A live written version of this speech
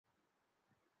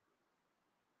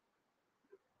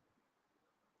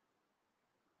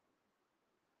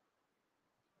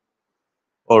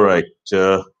All right.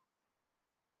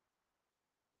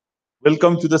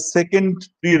 Welcome to the second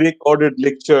pre-recorded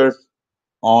lecture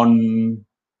on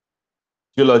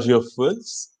Geology of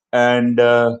Fuels. And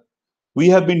we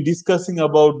have been discussing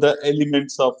about the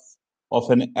elements of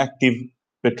an active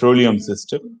petroleum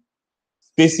system,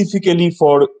 specifically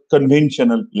for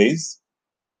conventional plays.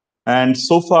 And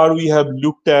so far, we have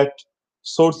looked at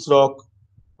source rock,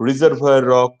 reservoir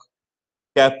rock,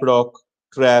 cap rock,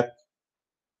 trap,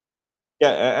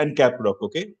 and cap rock.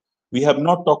 Okay. We have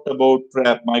not talked about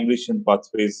trap migration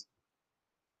pathways.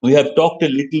 We have talked a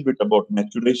little bit about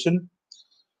maturation.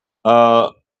 Uh,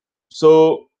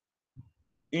 so,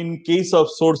 in case of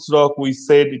source rock, we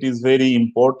said it is very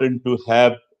important to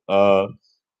have uh,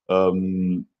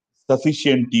 um,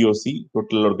 sufficient TOC,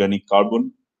 total organic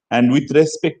carbon. And with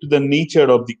respect to the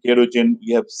nature of the kerogen,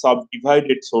 we have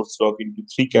subdivided source rock into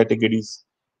three categories: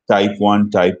 type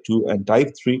 1, type 2, and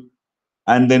type 3.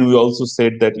 And then we also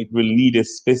said that it will need a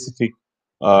specific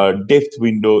depth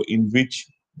window in which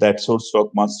that source rock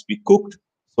must be cooked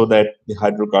so that the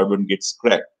hydrocarbon gets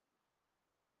cracked.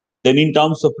 Then, in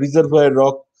terms of reservoir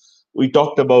rock, we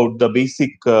talked about the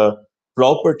basic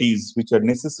properties which are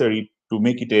necessary to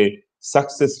make it a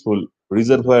successful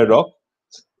reservoir rock.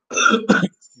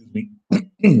 Excuse me.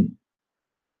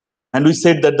 And we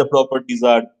said that the properties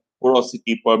are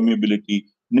porosity, permeability,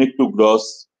 net to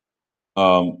gross,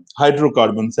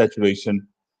 hydrocarbon saturation,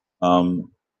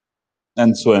 um,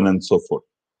 and so on and so forth.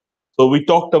 So we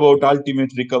talked about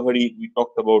ultimate recovery. We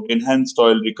talked about enhanced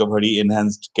oil recovery,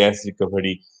 enhanced gas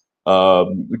recovery.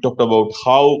 We talked about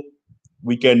how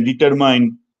we can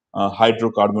determine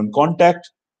hydrocarbon contact,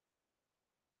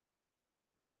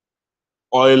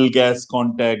 oil gas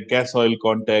contact, gas oil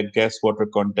contact, gas water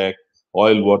contact,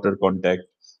 oil water contact,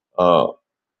 uh,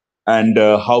 and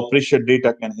how pressure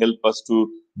data can help us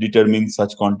to determine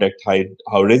such contact height,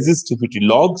 how resistivity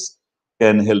logs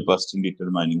can help us in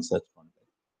determining such contact.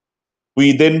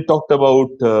 We then talked about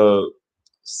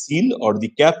seal or the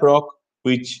cap rock,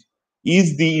 which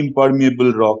is the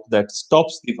impermeable rock that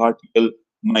stops the vertical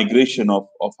migration of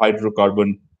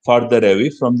hydrocarbon further away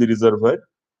from the reservoir.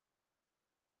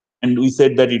 And we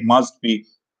said that it must be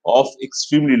of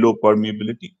extremely low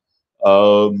permeability.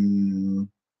 Um,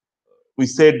 we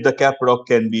said the cap rock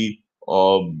can be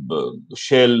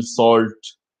shell, salt,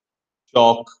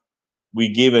 chalk. We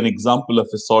gave an example of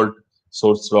a salt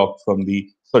source rock from the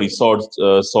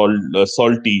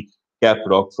salty cap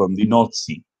rock from the North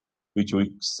Sea, which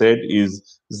we said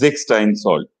is Zechstein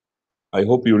salt. I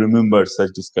hope you remember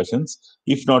such discussions.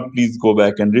 If not, please go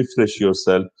back and refresh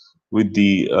yourself with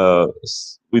the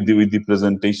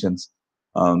presentations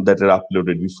that are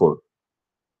uploaded before.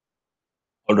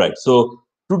 All right. So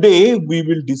today we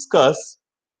will discuss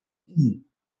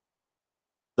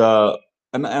the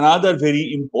another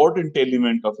very important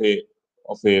element of a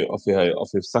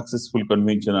successful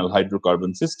conventional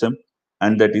hydrocarbon system,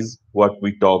 and that is what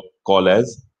we call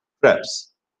as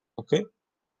traps. Okay.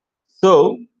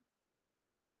 So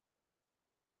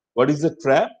what is a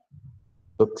trap?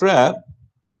 The trap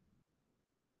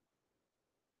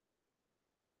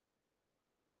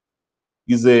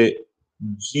is a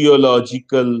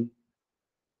geological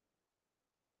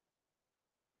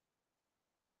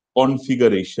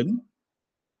configuration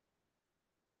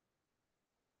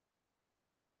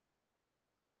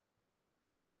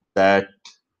that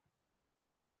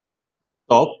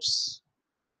stops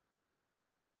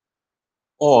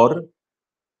or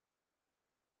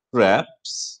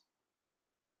traps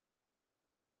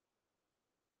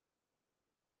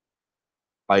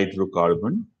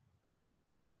hydrocarbon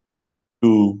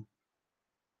to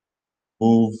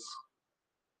move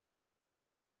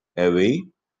away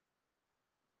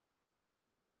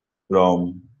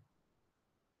from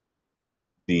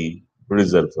the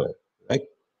reservoir, right?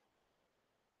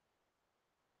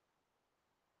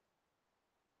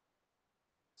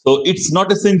 So it's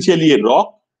not essentially a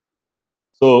rock.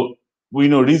 So we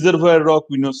know reservoir rock,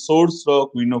 we know source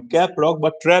rock, we know cap rock,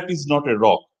 but trap is not a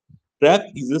rock. Trap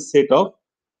is a set of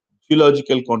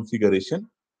geological configuration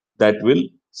that will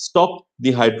stop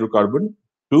the hydrocarbon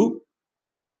to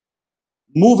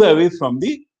move away from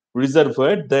the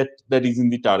reservoir that is in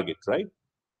the target, right?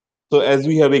 So as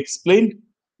we have explained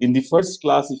in the first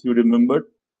class, if you remember,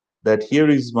 that here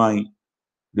is my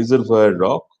reservoir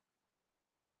rock,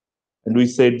 and we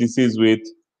said this is with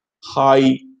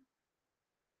high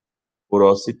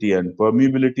porosity and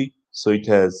permeability. So it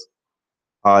has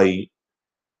high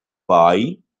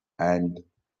pi and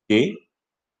K.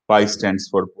 Pi stands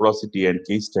for porosity and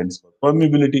K stands for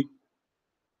permeability.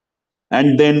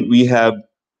 And then we have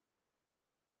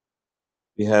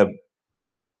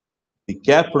the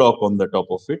cap rock on the top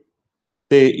of it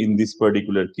say in this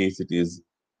particular case it is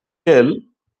shell,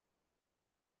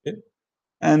 okay,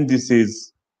 and this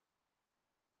is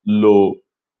low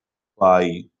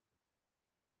pi,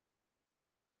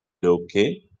 low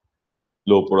K,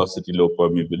 low porosity, low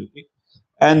permeability,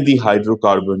 and the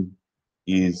hydrocarbon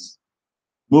is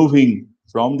moving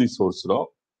from the source rock,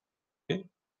 okay,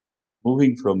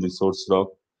 moving from the source rock.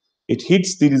 It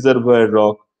hits the reservoir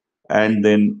rock and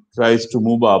then tries to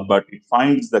move up, but it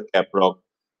finds the cap rock.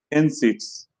 Hence, it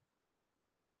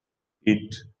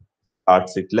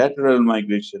starts its lateral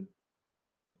migration.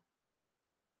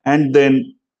 And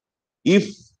then, if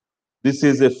this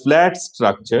is a flat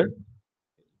structure,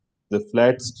 the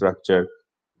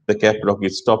cap rock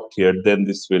is stopped here, then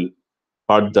this will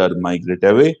further migrate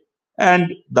away,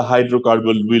 and the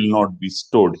hydrocarbon will not be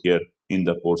stored here in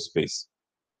the pore space.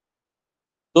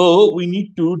 So we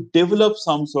need to develop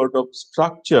some sort of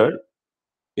structure,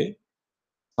 okay,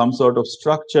 some sort of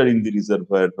structure in the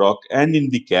reservoir rock and in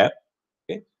the cap,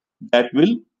 okay, that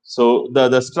will, so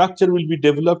the structure will be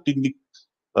developed in the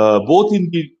both in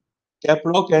the cap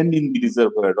rock and in the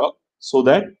reservoir rock, so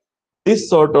that this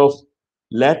sort of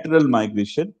lateral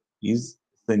migration is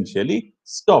essentially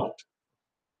stopped.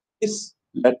 This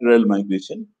lateral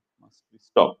migration must be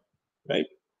stopped, right?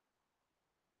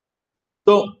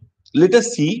 So let us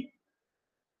see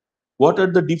what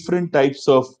are the different types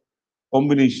of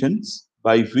combinations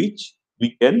by which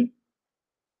we can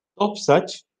stop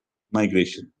such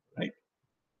migration, right?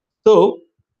 So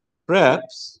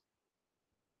traps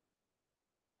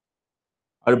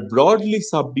are broadly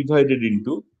subdivided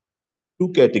into two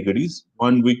categories.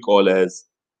 One we call as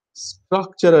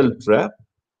structural trap,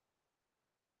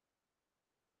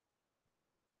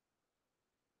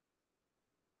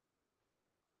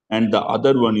 and the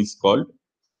other one is called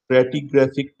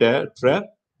stratigraphic trap.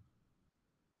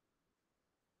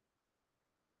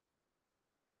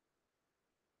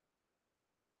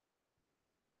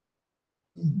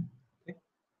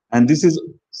 And this is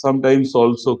sometimes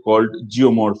also called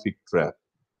geomorphic trap.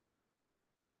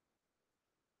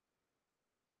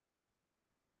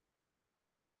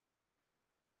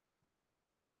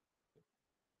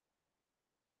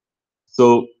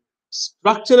 So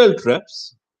structural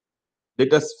traps,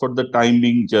 let us for the time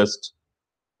being just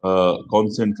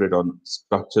concentrate on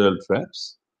structural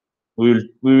traps. We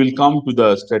will come to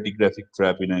the stratigraphic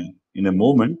trap in a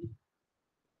moment,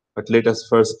 but let us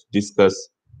first discuss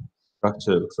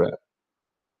structural trap.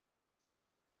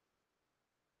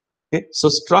 Okay, so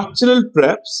structural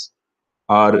traps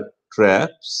are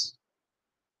traps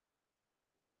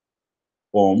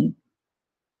formed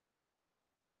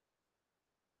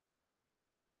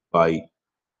by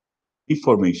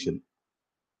deformation.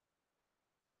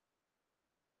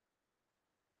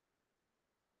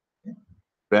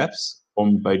 Traps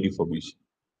formed by deformation.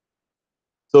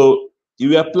 So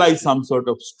you apply some sort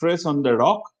of stress on the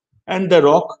rock, and the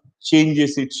rock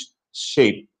changes its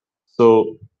shape.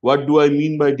 So what do I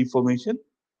mean by deformation?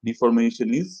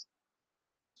 Deformation is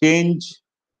change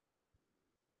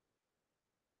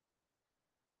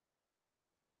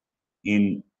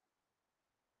in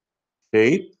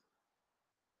shape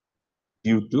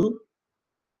due to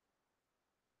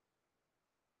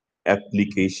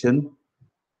application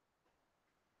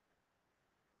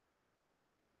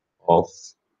of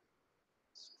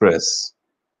stress.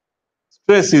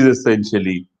 Stress is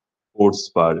essentially force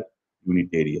per unit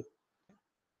area.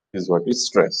 Is what is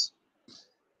stress.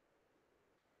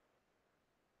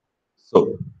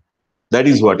 So that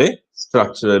is what a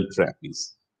structural trap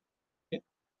is. Okay?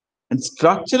 And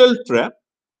structural trap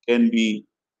can be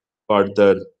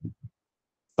further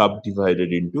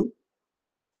subdivided into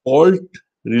fault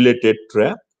related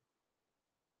trap,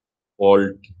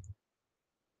 fault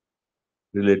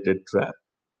related trap,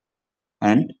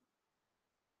 and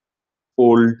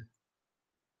fold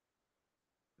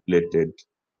related.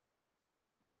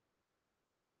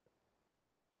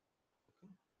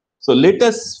 So let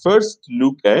us first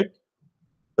look at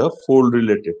the fold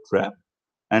related trap,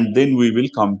 and then we will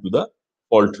come to the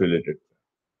fault related trap.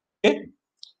 Okay?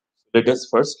 Let us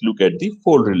first look at the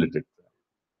fold related trap.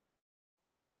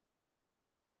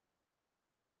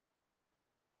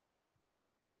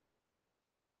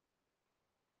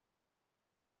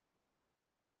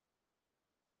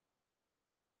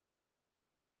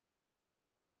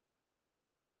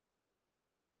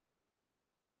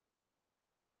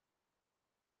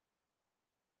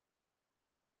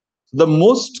 The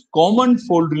most common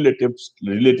fold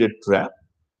related trap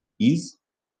is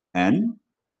an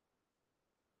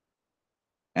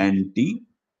anticline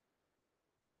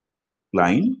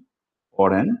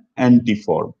or an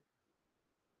antiform.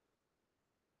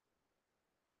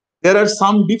 There are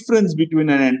some difference between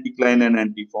an anticline and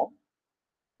antiform,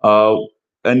 uh,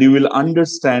 and you will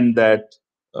understand that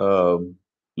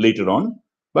later on.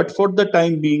 But for the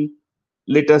time being,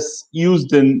 let us use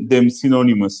them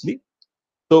synonymously.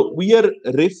 So we are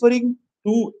referring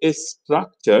to a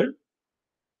structure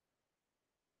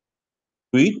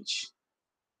which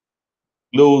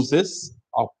closes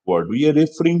upward. We are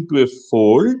referring to a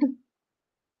fold.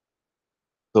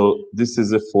 So this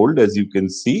is a fold, as you can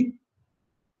see.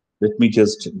 Let me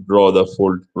just draw the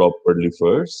fold properly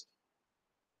first.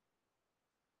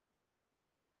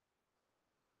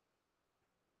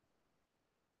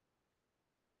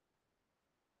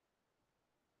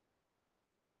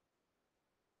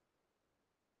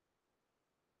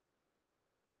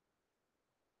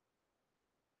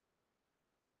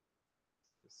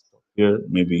 Here,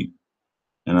 maybe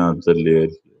another layer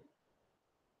here.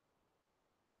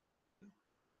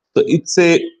 So it's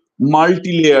a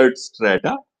multi-layered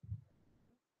strata.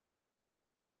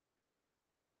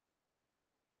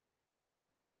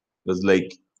 It was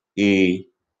like A,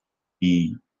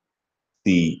 B,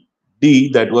 C, D.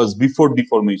 That was before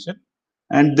deformation.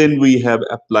 And then we have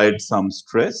applied some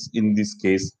stress, in this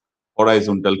case,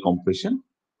 horizontal compression,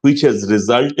 which has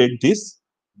resulted this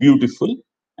beautiful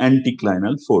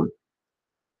anticlinal fold.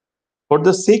 For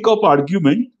the sake of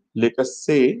argument, let us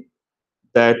say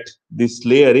that this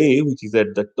layer A, which is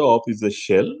at the top, is a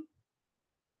shell.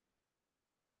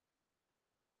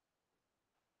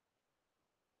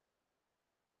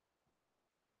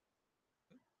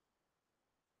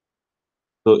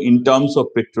 So in terms of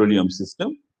petroleum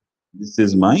system, this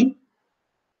is my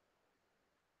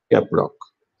cap rock.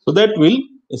 So that will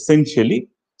essentially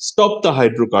stop the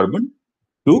hydrocarbon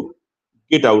to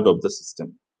get out of the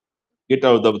system. Get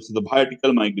out of so the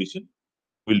vertical migration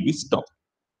will be stopped.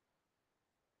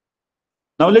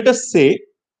 Now let us say,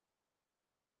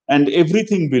 and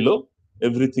everything below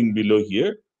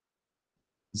here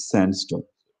is sandstone.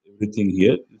 Everything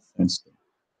here is sandstone.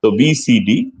 So B, C,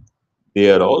 D, they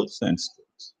are all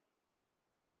sandstones.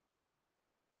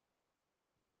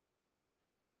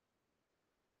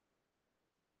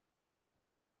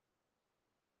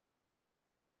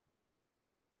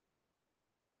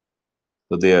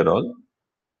 So they are all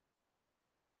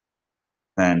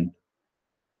sandstone.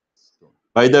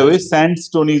 By the way,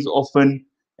 sandstone is often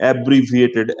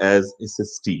abbreviated as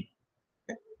SST.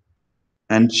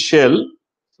 And shell,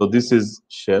 so this is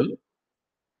shell.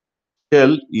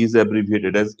 Shell is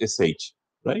abbreviated as SH,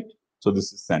 right? So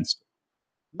this is sandstone.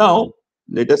 Now,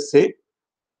 let us say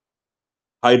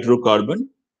hydrocarbon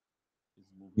is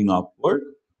moving upward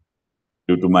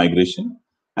due to migration.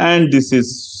 And this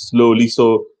is slowly.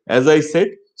 So as I said,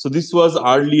 so this was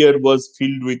earlier was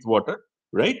filled with water,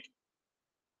 right?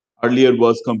 Earlier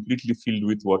was completely filled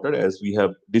with water, as we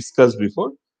have discussed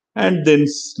before. And then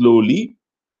slowly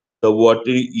the water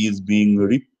is being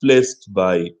replaced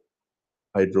by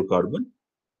hydrocarbon.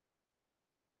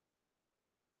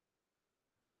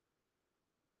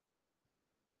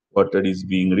 Water is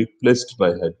being replaced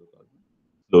by hydrocarbon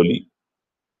slowly.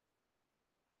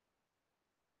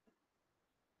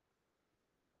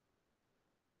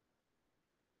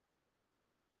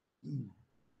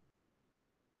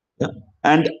 Yeah.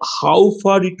 And how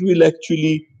far it will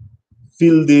actually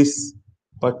fill this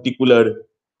particular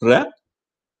trap?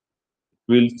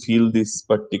 Will fill this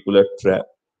particular trap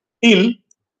till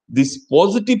this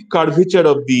positive curvature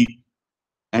of the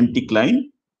anticline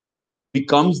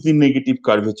becomes the negative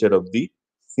curvature of the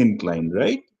syncline,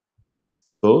 right?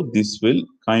 So this will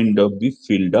kind of be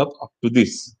filled up to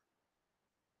this.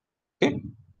 Okay.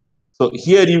 So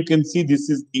here you can see this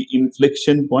is the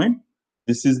inflection point.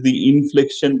 This is the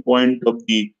inflection point of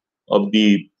the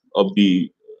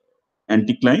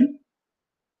anticline,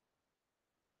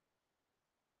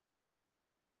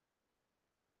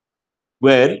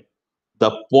 where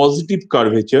the positive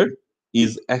curvature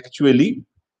is actually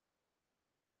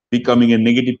becoming a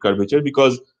negative curvature,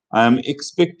 because I am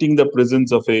expecting the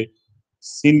presence of a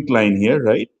syncline here,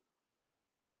 right?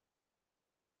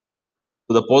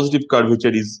 So the positive curvature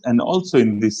is, and also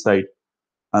in this side,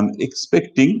 I'm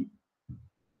expecting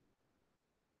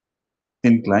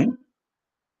syncline.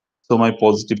 So my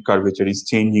positive curvature is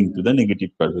changing to the negative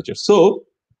curvature. So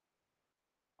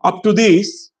up to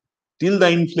this, till the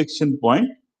inflection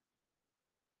point,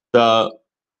 the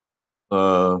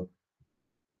uh,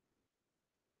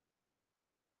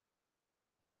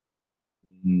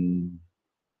 mm,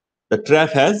 the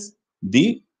trap has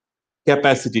the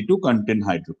capacity to contain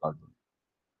hydrocarbon.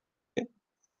 Okay?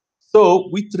 So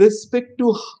with respect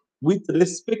to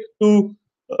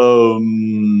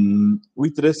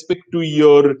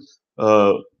your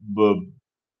uh,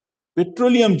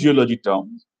 petroleum geology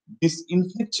terms, this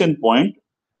inflection point,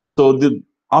 so the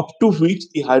up to which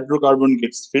the hydrocarbon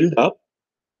gets filled up,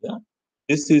 yeah,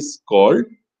 this is called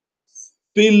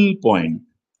fill point.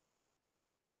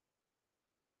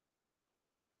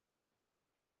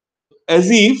 As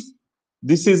if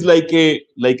this is like a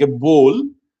bowl,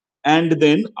 and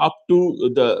then up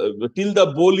to the till the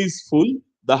bowl is full,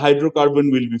 the hydrocarbon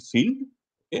will be filled.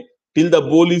 Okay, till the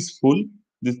bowl is full,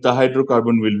 the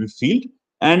hydrocarbon will be filled,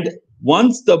 and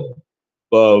once the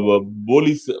bowl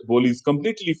is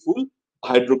completely full,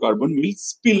 hydrocarbon will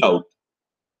spill out.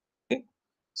 Okay?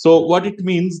 So what it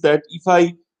means that if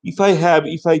I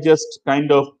just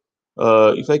kind of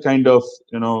if I kind of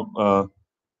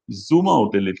zoom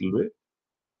out a little bit,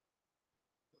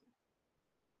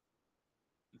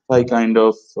 if I kind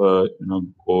of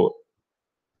go,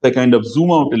 if I kind of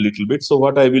zoom out a little bit, so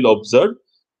what I will observe,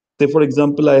 say for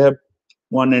example, I have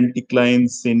one anticline,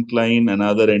 syncline,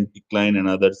 another anticline,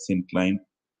 another syncline.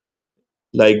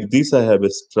 Like this, I have a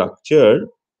structure.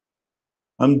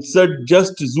 I'm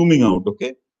just zooming out,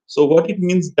 okay? So what it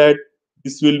means that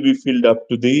this will be filled up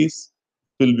to this,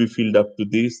 will be filled up to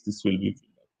this will be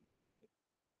filled up.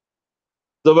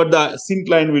 So but the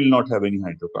syncline will not have any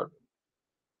hydrocarbon.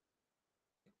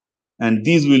 And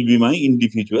these will be my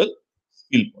individual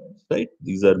spill points, right?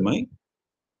 These are my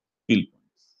spill points.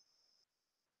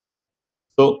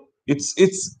 So it's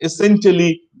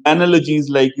essentially analogies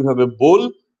like you have a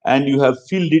bowl and you have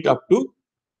filled it up to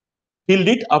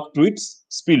its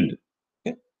spilled.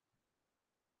 Okay?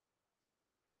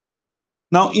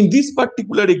 Now, in this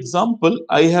particular example,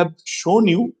 I have shown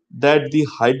you that the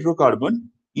hydrocarbon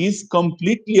is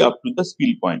completely up to the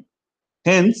spill point.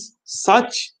 Hence,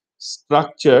 such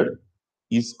structure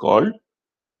is called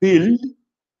filled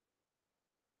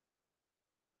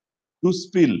to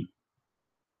spill.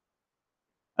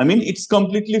 I mean, it's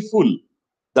completely full.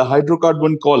 The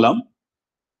hydrocarbon column.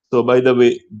 So, by the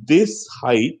way, this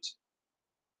height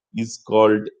is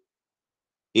called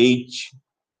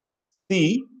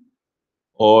HC,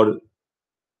 or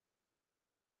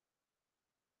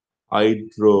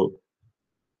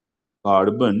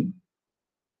hydrocarbon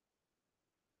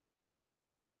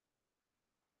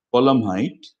column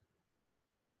height,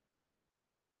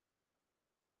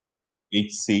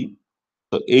 HC.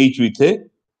 So H with a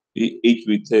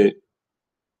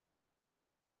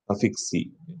suffix C,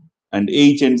 and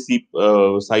H and C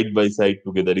side by side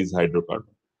together is hydrocarbon.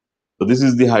 So this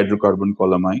is the hydrocarbon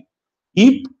column height.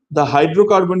 If the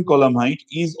hydrocarbon column height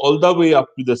is all the way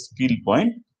up to the spill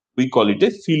point, we call it a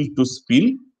fill to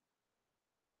spill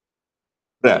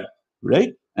trap,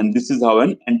 right? And this is how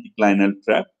an anticlinal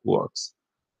trap works.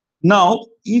 Now,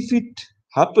 if it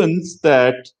happens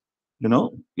that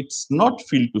it's not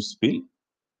fill to spill,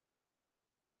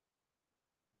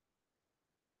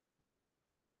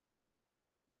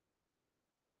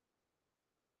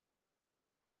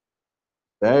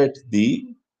 that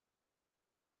the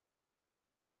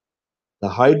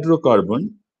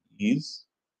hydrocarbon is,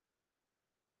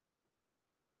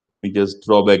 we just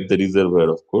draw back the reservoir,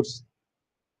 of course,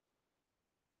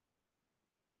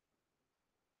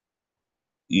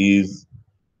 is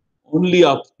only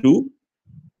up to,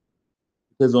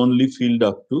 it has only filled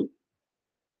up to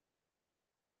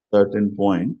certain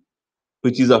point,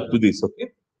 which is up to this,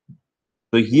 okay?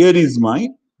 So here is my,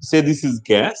 say this is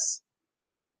gas,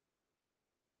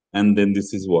 and then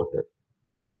this is water.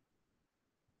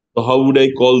 So how would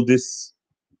I call this?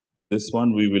 This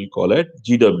one we will call it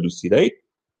GWC, right?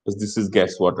 Because this is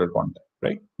gas water contact,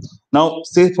 right? Now,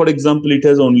 say for example, it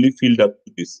has only filled up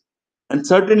to this. And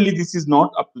certainly this is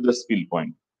not up to the spill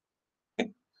point.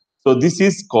 Okay? So this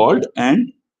is called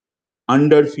an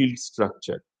underfilled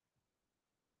structure.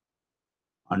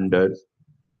 Underfilled.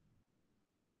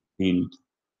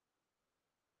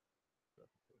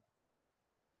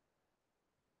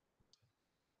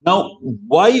 Now,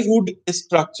 why would a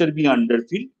structure be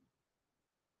underfilled?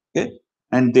 Okay,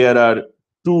 and there are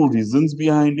two reasons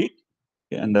behind it.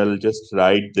 Okay? And I'll just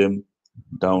write them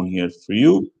down here for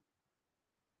you.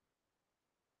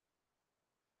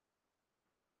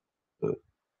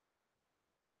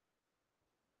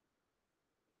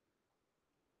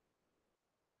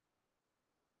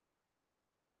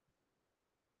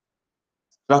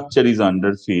 Structure is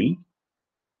underfilled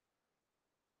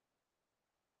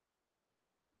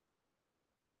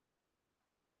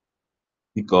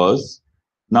because,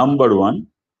 number one,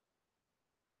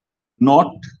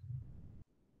 not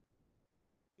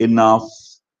enough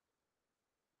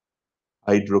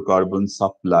hydrocarbon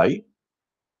supply.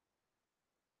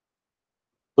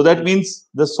 So that means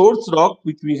the source rock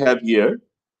which we have here,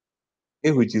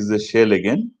 okay, which is the shell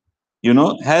again,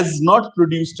 has not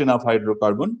produced enough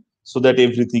hydrocarbon. so that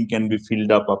everything can be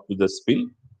filled up to the spill.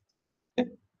 Okay.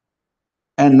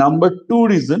 And number two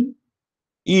reason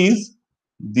is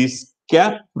this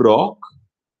cap rock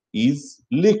is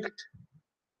leaked.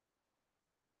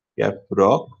 Cap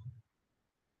rock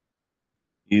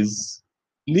is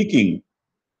leaking.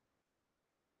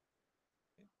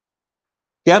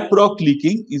 Cap rock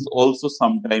leaking is also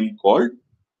sometimes called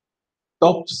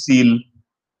top seal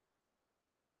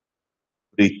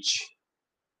breach.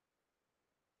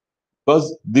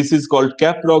 Because this is called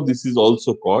cap rock, this is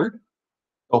also called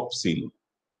top seal.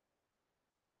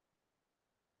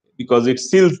 Because it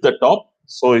seals the top,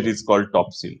 so it is called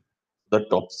top seal. The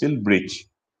top seal breach.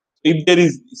 If there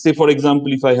is, say for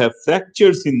example, if I have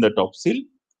fractures in the top seal,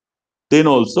 then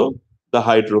also the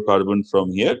hydrocarbon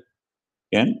from here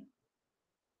can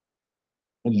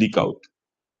leak out.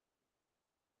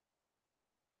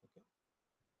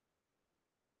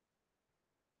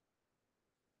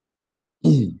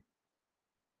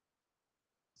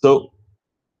 So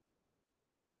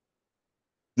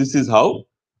this is how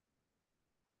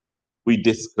we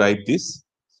describe this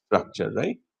structure,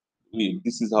 right?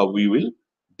 This is how we will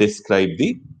describe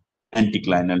the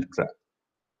anticlinal trap.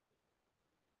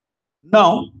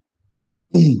 Now,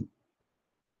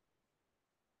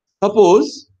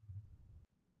 suppose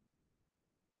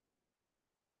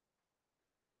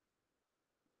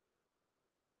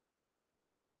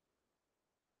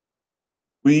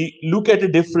we look at a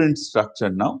different structure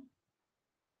now.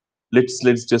 Let's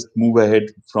just move ahead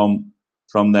from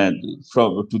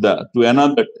to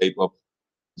another type of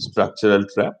structural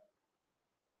trap,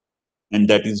 and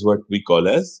that is what we call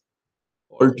as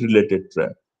fault related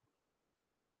trap.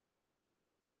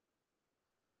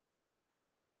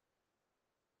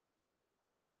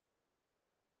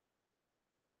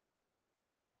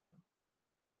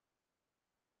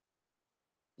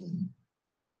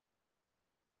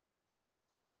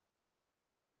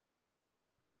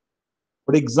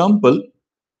 For example,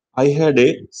 I had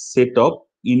a set of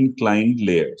inclined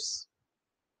layers.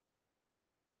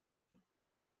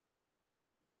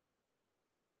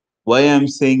 Why I am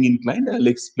saying inclined, I'll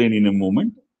explain in a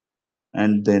moment.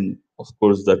 And then, of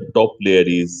course, the top layer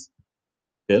is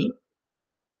shell.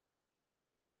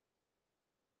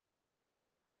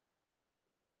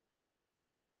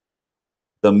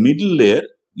 The middle layer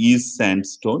is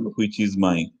sandstone, which is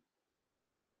my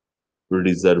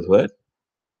reservoir.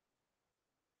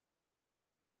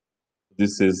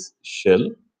 This is shell.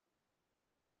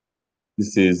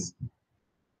 This is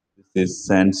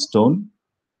sandstone.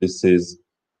 This is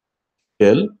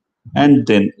shell. And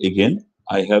then again,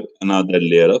 I have another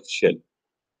layer of shell.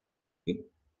 Okay.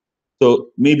 So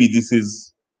maybe this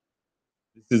is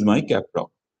my cap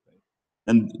rock.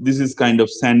 And this is kind of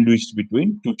sandwiched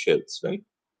between two shells, right?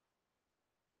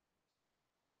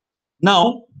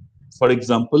 Now, for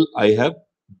example, I have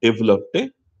developed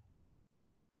a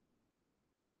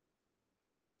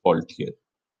fault here.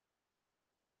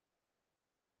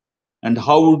 And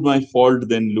how would my fault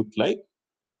then look like?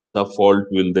 The fault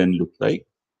will then look like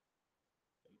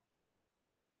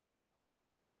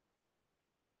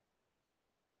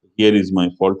here is my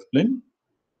fault plane.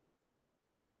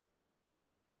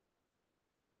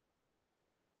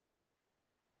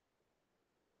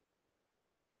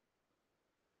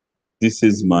 This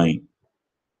is my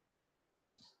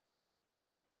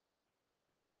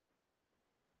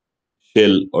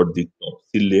shell or the top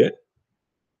seal layer.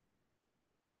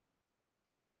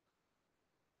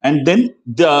 And then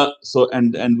this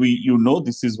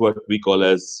is what we call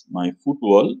as my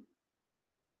footwall.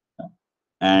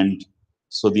 And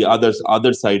so the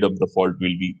other side of the fault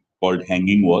will be called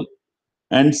hanging wall.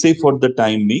 And say for the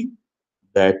time being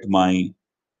that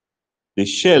the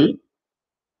shell,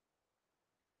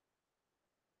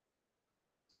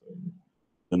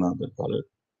 another color.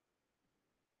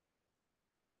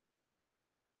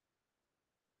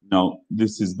 Now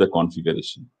this is the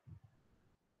configuration.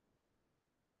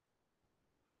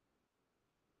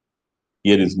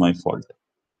 Here is my fault.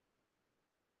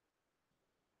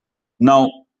 Now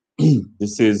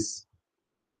this is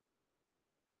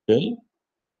shell.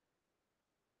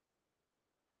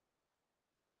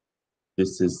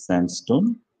 This is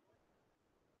sandstone.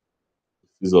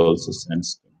 This is also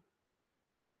sandstone.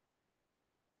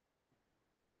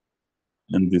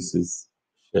 And this is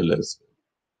shell as well.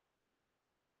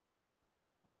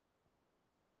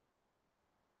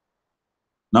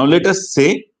 Now let us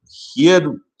say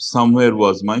here somewhere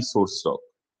was my source rock.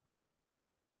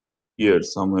 Here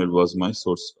somewhere was my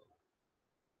source rock.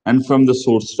 And from the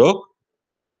source rock,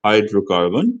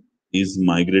 hydrocarbon is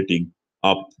migrating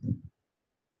up.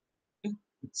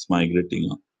 It's migrating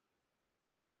up.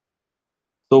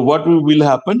 So what will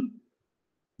happen?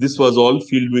 This was all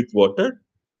filled with water.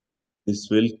 This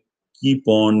will keep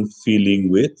on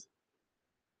filling with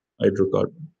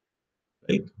hydrocarbon,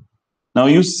 right? Now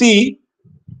you see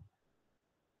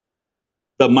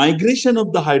the migration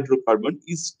of the hydrocarbon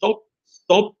is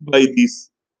stopped by this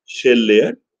shell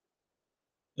layer.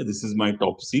 This is my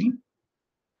top seal.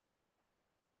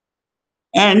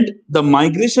 And the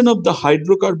migration of the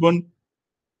hydrocarbon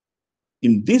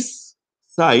in this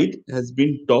side has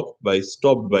been stopped by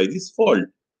this fault.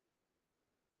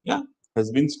 Yeah,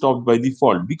 has been stopped by the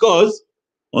fault because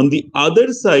on the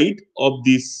other side of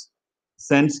this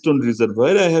sandstone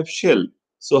reservoir, I have shell.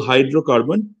 So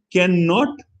hydrocarbon cannot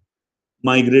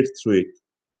migrate through it.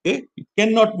 Okay, it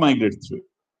cannot migrate through it.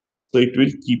 So it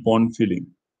will keep on filling.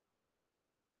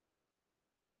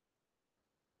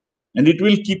 And it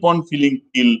will keep on filling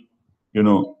till,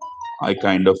 I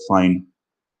kind of find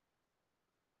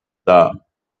the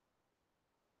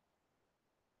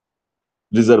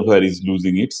reservoir is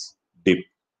losing its depth.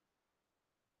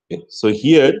 Okay. So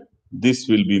here, this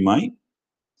will be my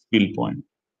spill point.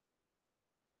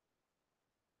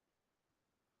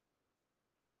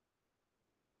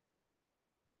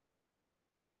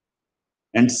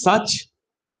 And such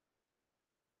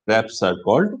traps are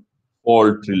called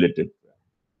fault-related traps.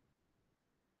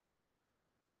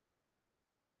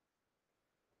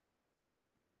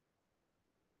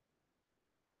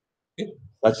 Okay.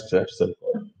 Such traps are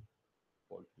called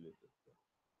fault-related traps.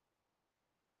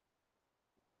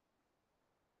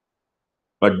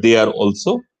 But they are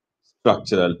also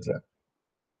structural traps.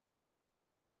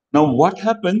 Now, what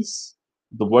happens?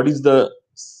 What is the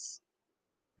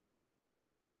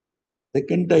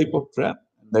second type of trap?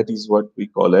 That is what we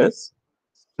call as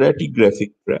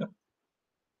stratigraphic trap.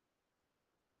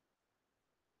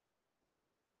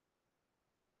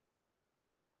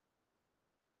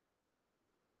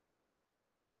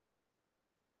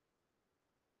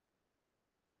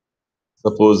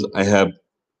 Suppose I have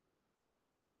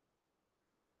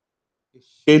a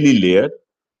shelly layer.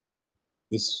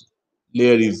 This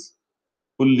layer is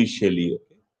fully shelly.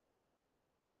 Okay?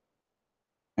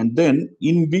 And then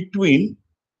in between,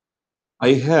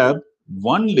 I have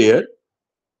one layer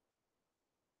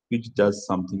which does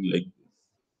something like this.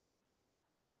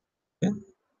 Okay?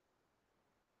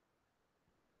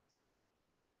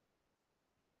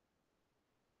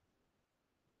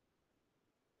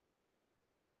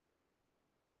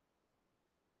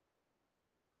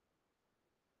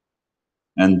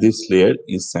 And this layer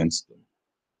is sandstone.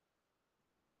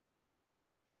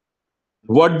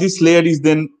 What this layer is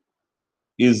then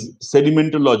is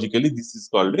sedimentologically, this is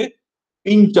called a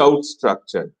pinch out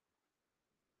structure.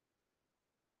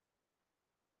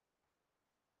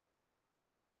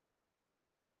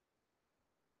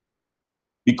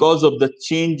 Because of the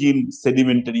change in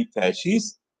sedimentary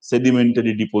facies,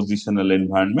 sedimentary depositional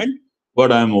environment,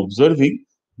 what I am observing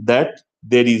that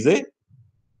there is a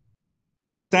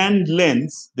sand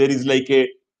lens, there is like a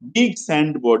big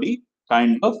sand body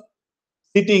kind of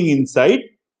sitting inside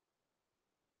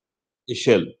a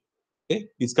shell. Okay?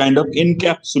 It's kind of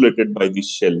encapsulated by this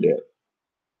shell layer.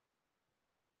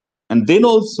 And then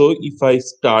also, if I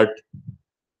start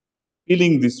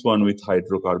filling this one with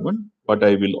hydrocarbon, what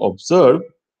I will observe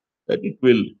that it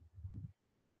will,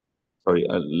 sorry,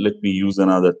 let me use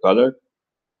another color.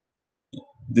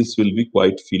 This will be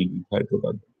quite filled with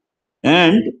hydrocarbon.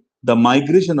 And the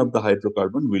migration of the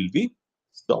hydrocarbon will be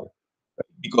stopped,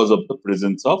 right, because of the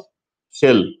presence of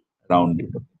shell around it.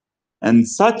 And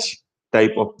such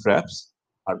type of traps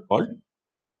are called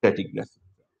stratigraphic.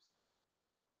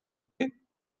 Okay?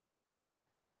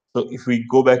 So if we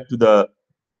go back to the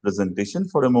presentation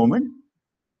for a moment,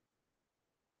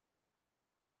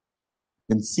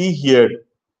 you can see here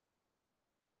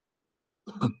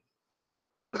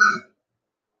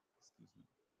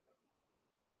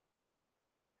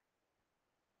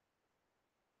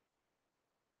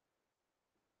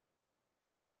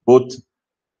both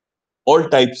all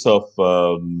types of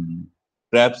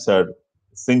traps are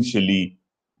essentially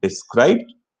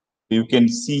described. You can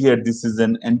see here this is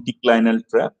an anticlinal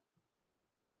trap.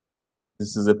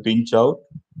 This is a pinch out,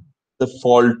 the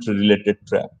fault related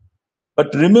trap.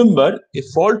 But remember, a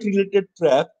fault related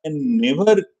trap can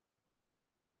never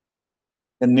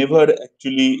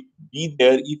actually be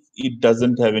there if it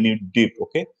doesn't have any dip.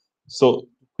 Okay. So to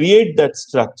create that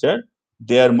structure,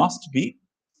 there must be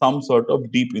some sort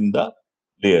of dip in the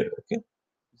layer. Okay.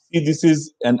 See, this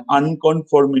is an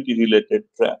unconformity related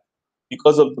trap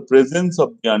because of the presence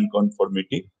of the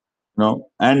unconformity,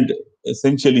 and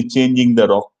essentially changing the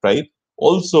rock type.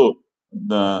 Also,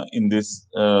 in this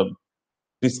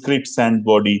discrete sand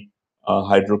body,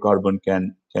 hydrocarbon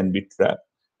can be trapped.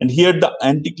 And here the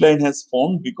anticline has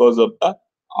formed because of the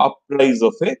uprise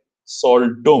of a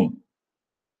salt dome.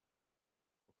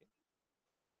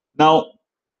 Now,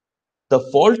 the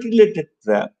fault-related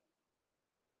trap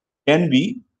can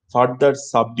be further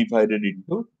subdivided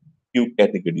into few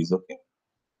categories. Okay,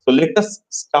 so let us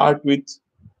start with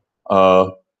uh,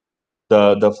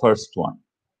 the first one.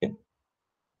 Okay,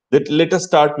 let us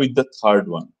start with the third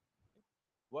one.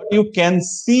 What you can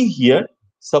see here,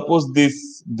 suppose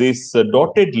this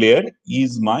dotted layer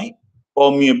is my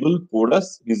permeable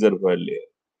porous reservoir layer,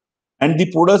 and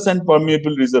the porous and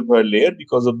permeable reservoir layer,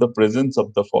 because of the presence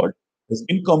of the fault, has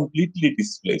been completely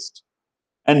displaced.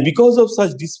 And because of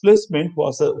such displacement,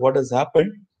 what has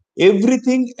happened?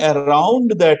 Everything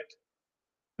around that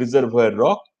reservoir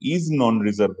rock is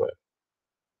non-reservoir.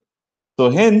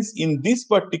 So hence, in this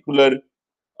particular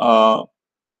uh,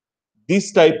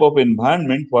 this type of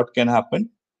environment, what can happen?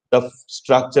 The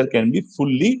structure can be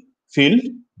fully filled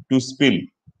to spill.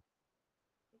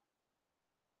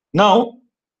 Now,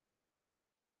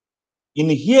 in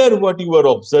here, what you are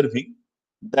observing,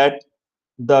 that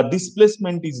the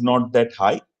displacement is not that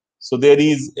high. So there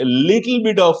is a little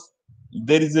bit of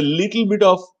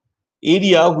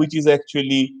area which is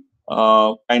actually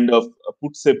kind of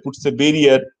puts a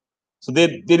barrier. So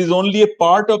there is only a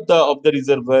part of the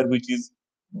reservoir which is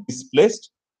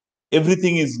displaced.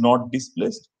 Everything is not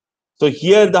displaced. So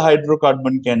here the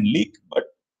hydrocarbon can leak, but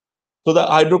so the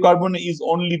hydrocarbon is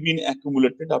only been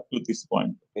accumulated up to this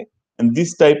point. Okay, and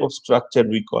this type of structure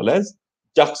we call as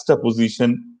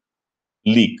juxtaposition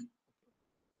leak.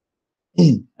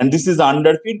 And this is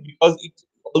underfilled because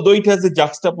although it has a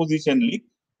juxtaposition leak,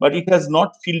 but it has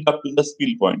not filled up to the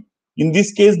spill point. In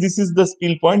this case, this is the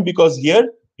spill point because here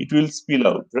it will spill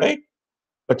out, right?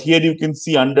 But here you can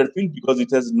see underfilled because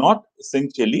it has not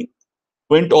essentially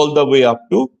went all the way up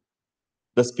to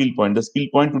the spill point. The spill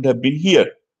point would have been here,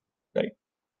 right?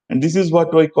 And this is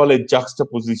what I call a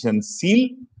juxtaposition seal.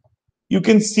 You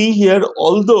can see here,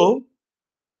 although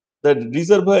the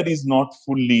reservoir is not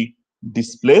fully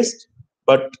displaced,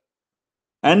 but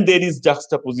and there is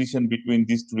juxtaposition between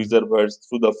these two reservoirs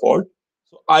through the fault.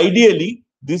 So ideally,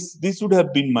 this would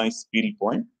have been my spill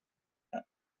point.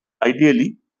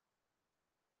 Ideally,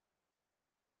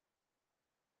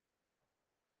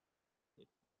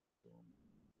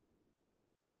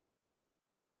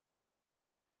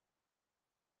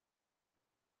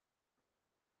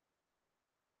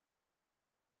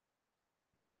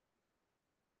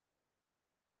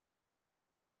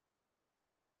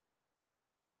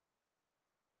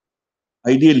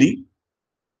 ideally,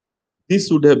 this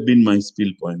would have been my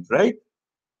spill point, right?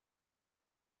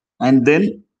 And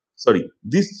then, sorry,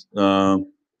 this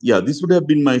would have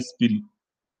been my spill.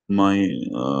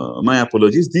 My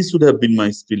apologies. This would have been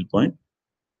my spill point.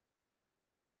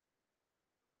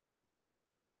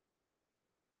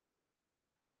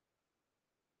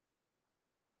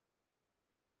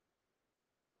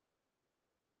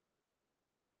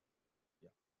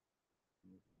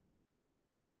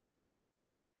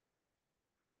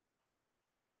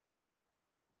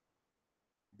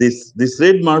 This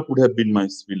red mark would have been my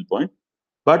spill point,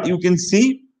 but you can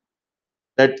see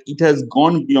that it has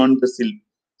gone beyond the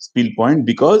spill point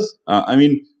because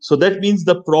so that means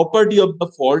the property of the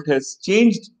fault has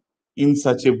changed in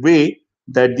such a way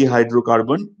that the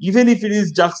hydrocarbon, even if it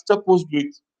is juxtaposed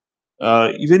with,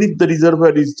 even if the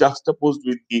reservoir is juxtaposed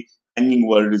with the hanging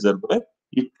wall reservoir,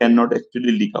 it cannot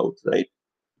actually leak out, right?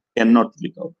 Cannot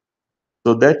leak out.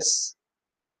 So that's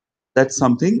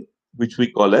something which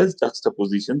we call as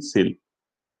juxtaposition seal.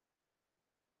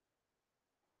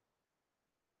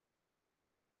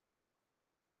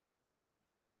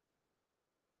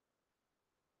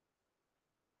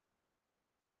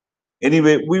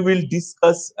 Anyway, we will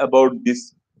discuss about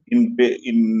this in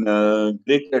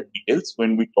greater details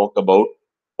when we talk about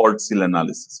fault seal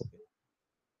analysis. Okay.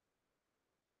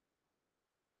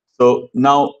 So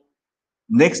now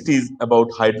next is about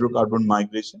hydrocarbon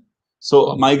migration.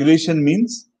 So migration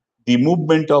means the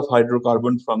movement of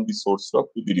hydrocarbon from the source rock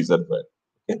to the reservoir.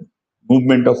 Okay.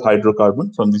 Movement of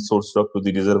hydrocarbon from the source rock to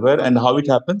the reservoir, and how it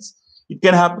happens? It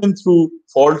can happen through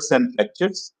faults and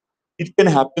fractures. It can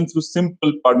happen through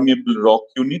simple permeable rock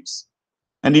units,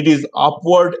 and it is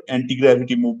upward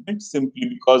anti-gravity movement simply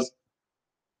because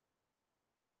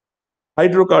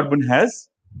hydrocarbon has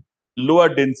lower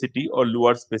density or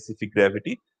lower specific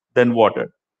gravity than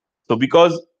water. So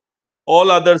because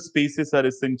all other spaces are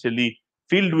essentially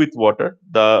filled with water,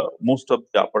 the most of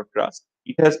the upper crust,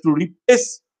 it has to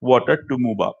replace water to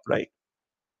move up, right?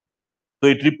 So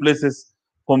it replaces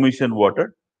formation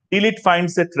water till it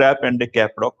finds a trap and a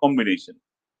cap rock combination.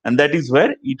 And that is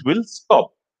where it will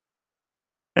stop.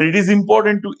 And it is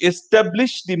important to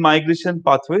establish the migration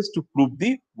pathways to prove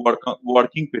the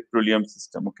working petroleum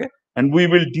system. Okay, and we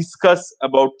will discuss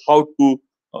about how to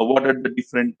what are the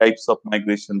different types of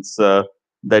migrations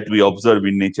that we observe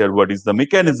in nature. What is the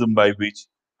mechanism by which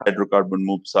hydrocarbon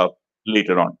moves up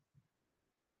later on.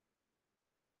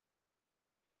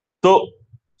 So,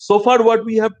 so far what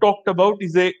we have talked about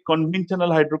is a conventional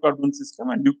hydrocarbon system,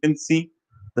 and you can see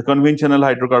the conventional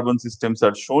hydrocarbon systems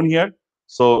are shown here.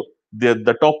 So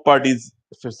the top part is,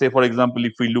 say for example,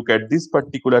 if we look at this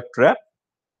particular trap,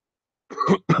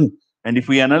 and if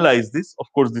we analyze this, of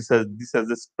course, this has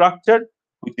a structure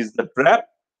which is the trap.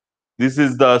 This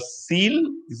is the seal.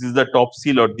 This is the top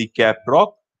seal or the cap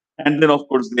rock, and then of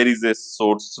course there is a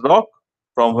source rock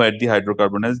from where the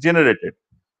hydrocarbon is generated.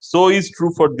 So is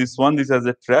true for this one. This has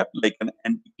a trap like an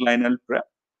anticlinal trap.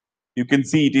 You can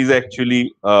see it is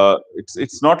actually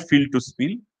it's not filled to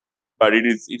spill, but it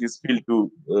is filled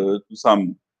to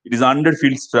some. It is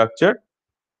underfilled structure.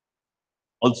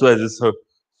 Also has a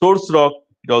source rock.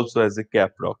 It also has a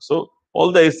cap rock. So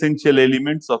all the essential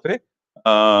elements of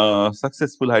a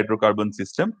successful hydrocarbon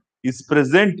system is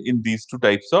present in these two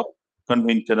types of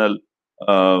conventional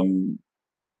um,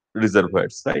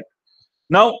 reservoirs. Right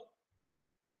now,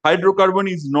 hydrocarbon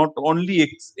is not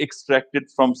only extracted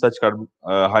from such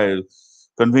high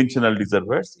conventional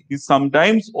reservoirs, it is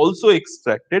sometimes also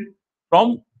extracted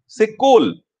from, say,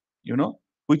 coal,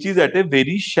 which is at a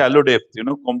very shallow depth,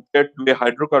 compared to a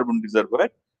hydrocarbon reservoir.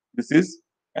 This is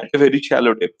at a very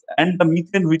shallow depth. And the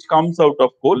methane which comes out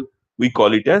of coal, we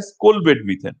call it as coal bed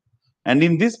methane. And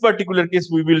in this particular case,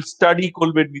 we will study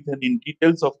coal bed methane in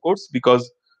details, of course,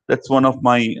 because that's one of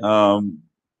my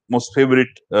most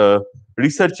favorite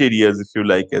research areas, if you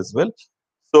like, as well.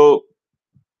 So,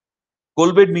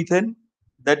 coal bed methane,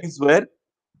 that is where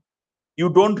you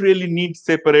don't really need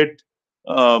separate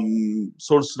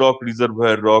source rock,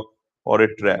 reservoir rock, or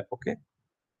a trap. Okay,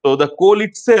 so the coal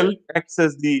itself acts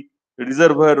as the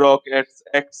reservoir rock,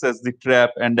 acts as the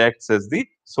trap, and acts as the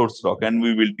source rock, and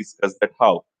we will discuss that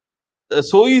how.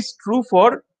 So is true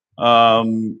for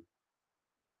um,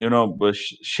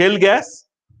 shale gas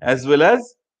as well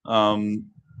as um,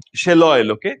 shale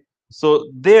oil. Okay, so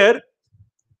there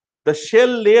the shell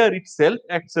layer itself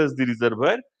acts as the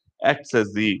reservoir, acts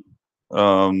as the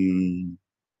um,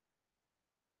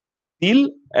 steel,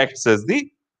 acts as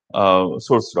the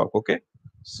source rock. Okay,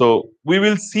 so we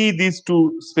will see these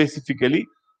two specifically,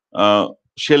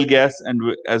 shale gas and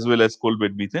as well as coal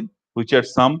bed methane, which are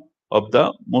some of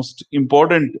the most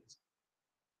important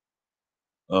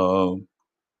uh,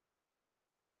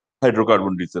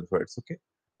 hydrocarbon reservoirs. Okay,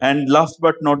 and last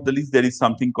but not the least, there is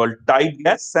something called tight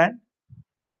gas sand.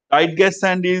 Tight gas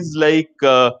sand is like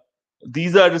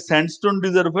these are sandstone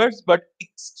reservoirs, but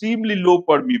extremely low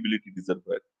permeability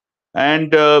reservoir.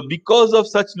 And because of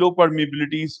such low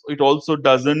permeabilities, it also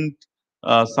doesn't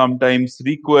sometimes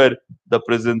require the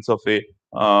presence of a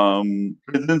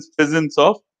presence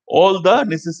of all the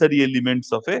necessary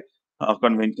elements of a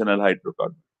conventional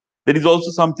hydrocarbon. There is also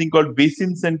something called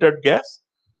basin-centered gas.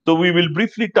 So we will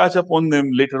briefly touch upon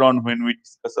them later on when we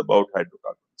discuss about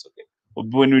hydrocarbons. Okay,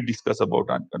 when we discuss about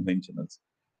unconventionals.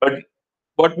 But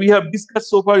what we have discussed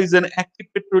so far is an active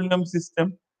petroleum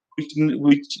system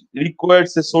which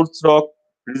requires a source rock,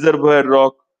 reservoir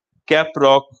rock, cap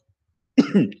rock,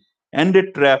 and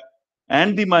a trap,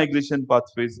 and the migration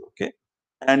pathways. Okay,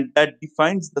 and that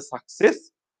defines the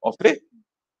success of a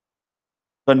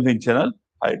conventional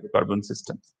hydrocarbon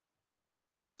system.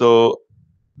 So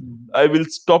I will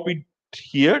stop it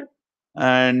here,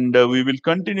 and we will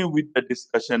continue with the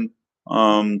discussion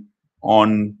on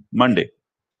Monday.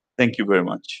 Thank you very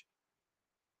much.